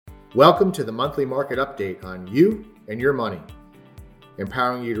Welcome to the monthly market update on you and your money,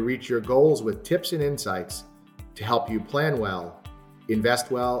 empowering you to reach your goals with tips and insights to help you plan well,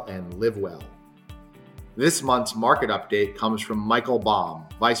 invest well, and live well. This month's market update comes from Michael Baum,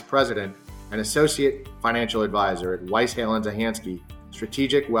 Vice President and Associate Financial Advisor at Weiss Hale & Zahansky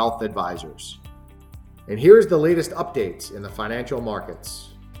Strategic Wealth Advisors. And here's the latest updates in the financial markets.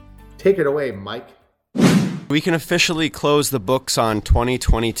 Take it away, Mike. We can officially close the books on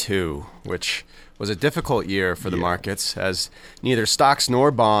 2022, which was a difficult year for the markets, as neither stocks nor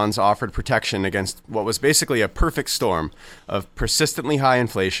bonds offered protection against what was basically a perfect storm of persistently high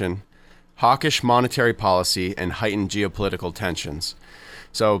inflation, hawkish monetary policy, and heightened geopolitical tensions.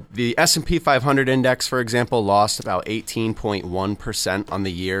 So the S&P 500 index, for example, lost about 18.1% on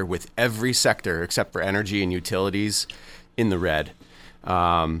the year, with every sector except for energy and utilities in the red.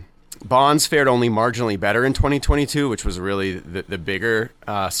 Bonds fared only marginally better in 2022, which was really the bigger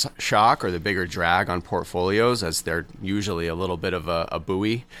shock or the bigger drag on portfolios, as they're usually a little bit of a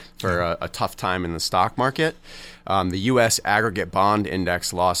buoy for a tough time in the stock market. The U.S. aggregate bond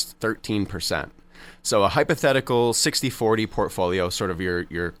index lost 13%. So a hypothetical 60-40 portfolio, sort of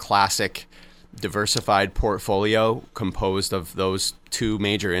your classic diversified portfolio composed of those two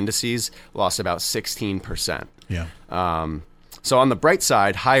major indices, lost about 16%. So on the bright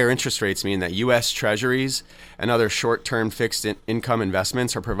side, higher interest rates mean that U.S. Treasuries and other short-term fixed income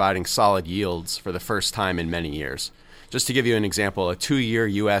investments are providing solid yields for the first time in many years. Just to give you an example, a 2-year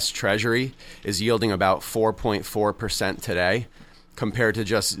U.S. Treasury is yielding about 4.4% today, compared to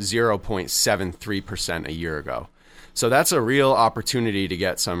just 0.73% a year ago. So that's a real opportunity to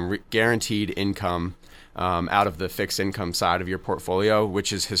get some guaranteed income out of the fixed income side of your portfolio,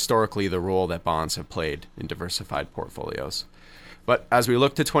 which is historically the role that bonds have played in diversified portfolios. But as we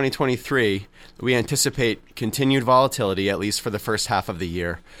look to 2023, we anticipate continued volatility, at least for the first half of the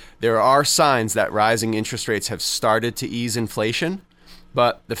year. There are signs that rising interest rates have started to ease inflation,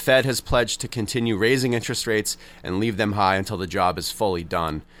 but the Fed has pledged to continue raising interest rates and leave them high until the job is fully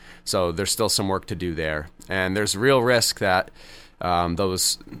done. So there's still some work to do there. And there's real risk that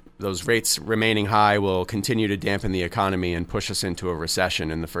those rates remaining high will continue to dampen the economy and push us into a recession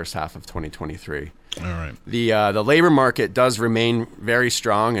in the first half of 2023. All right. The labor market does remain very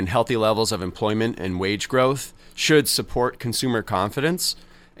strong, and healthy levels of employment and wage growth should support consumer confidence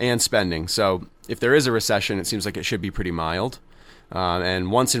and spending. So if there is a recession, it seems like it should be pretty mild.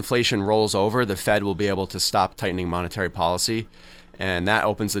 And once inflation rolls over, the Fed will be able to stop tightening monetary policy, and that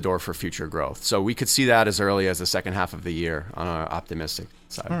opens the door for future growth. So we could see that as early as the second half of the year on an optimistic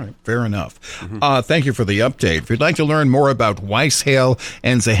side. All right, fair enough. Thank you for the update. If you'd like to learn more about Weiss, Hale &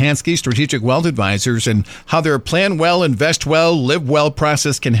 Zahansky Strategic Wealth Advisors and how their plan well, invest well, live well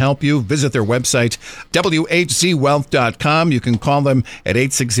process can help you, visit their website, whzwealth.com. You can call them at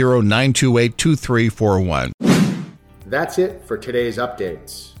 860-928-2341. That's it for today's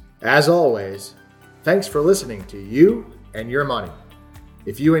updates. As always, thanks for listening to You and Your Money.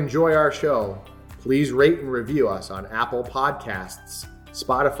 If you enjoy our show, please rate and review us on Apple Podcasts,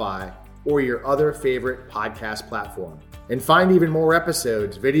 Spotify, or your other favorite podcast platform. And find even more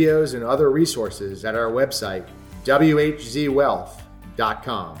episodes, videos, and other resources at our website,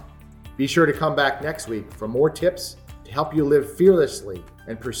 whzwealth.com. Be sure to come back next week for more tips to help you live fearlessly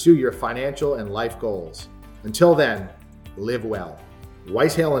and pursue your financial and life goals. Until then, live well.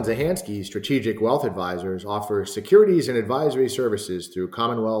 Weiss Hale & Zahansky Strategic Wealth Advisors offers securities and advisory services through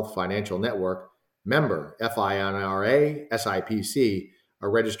Commonwealth Financial Network, member FINRA, SIPC, a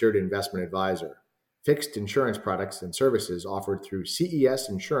registered investment advisor. Fixed insurance products and services offered through CES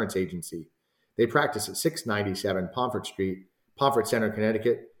Insurance Agency. They practice at 697 Pomfret Street, Pomfret Center,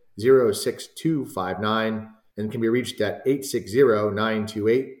 Connecticut, 06259, and can be reached at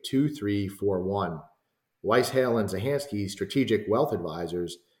 860-928-2341. Weiss Hale & Zahansky Strategic Wealth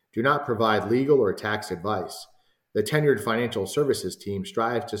Advisors do not provide legal or tax advice. The tenured financial services team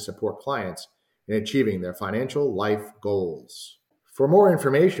strives to support clients in achieving their financial life goals. For more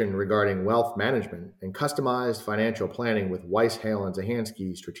information regarding wealth management and customized financial planning with Weiss Hale &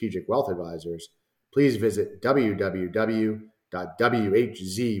 Zahansky Strategic Wealth Advisors, please visit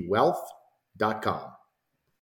www.whzwealth.com.